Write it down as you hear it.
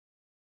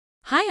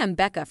Hi, I'm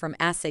Becca from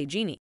Assay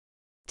Genie.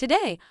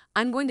 Today,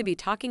 I'm going to be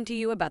talking to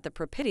you about the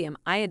Propidium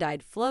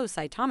Iodide flow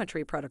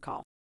cytometry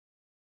protocol.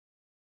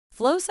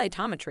 Flow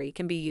cytometry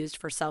can be used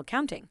for cell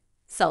counting,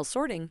 cell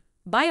sorting,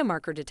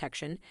 biomarker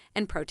detection,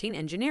 and protein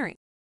engineering.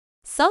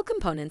 Cell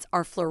components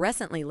are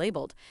fluorescently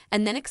labeled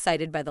and then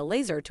excited by the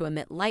laser to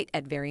emit light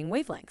at varying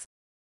wavelengths.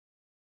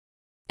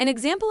 An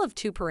example of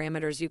two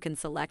parameters you can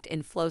select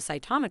in flow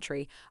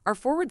cytometry are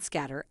forward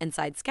scatter and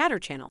side scatter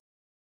channel.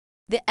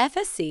 The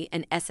FSC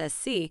and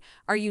SSC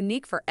are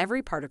unique for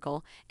every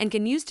particle and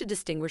can use to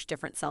distinguish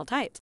different cell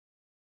types.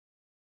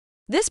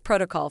 This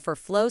protocol for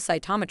flow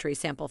cytometry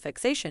sample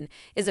fixation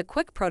is a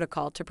quick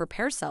protocol to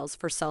prepare cells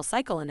for cell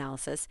cycle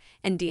analysis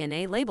and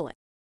DNA labeling.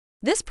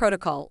 This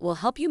protocol will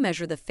help you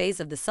measure the phase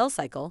of the cell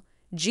cycle,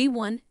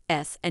 G1,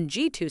 S, and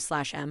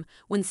G2/M,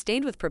 when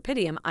stained with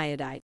propidium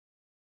iodide.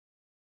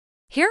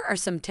 Here are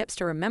some tips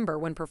to remember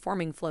when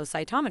performing flow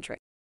cytometry.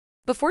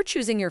 Before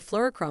choosing your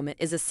fluorochrome, it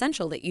is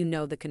essential that you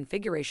know the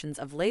configurations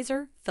of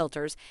laser,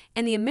 filters,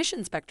 and the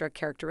emission spectra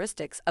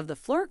characteristics of the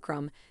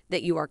fluorochrome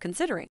that you are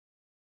considering.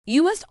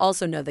 You must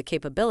also know the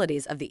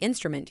capabilities of the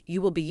instrument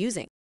you will be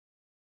using.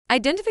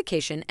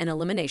 Identification and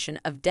elimination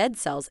of dead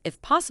cells,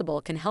 if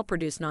possible, can help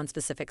reduce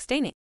nonspecific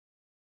staining.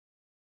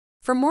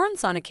 For more on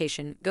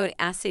sonication, go to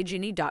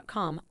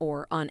assaygenie.com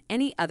or on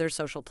any other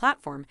social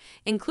platform,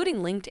 including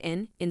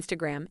LinkedIn,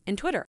 Instagram, and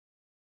Twitter.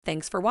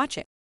 Thanks for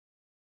watching.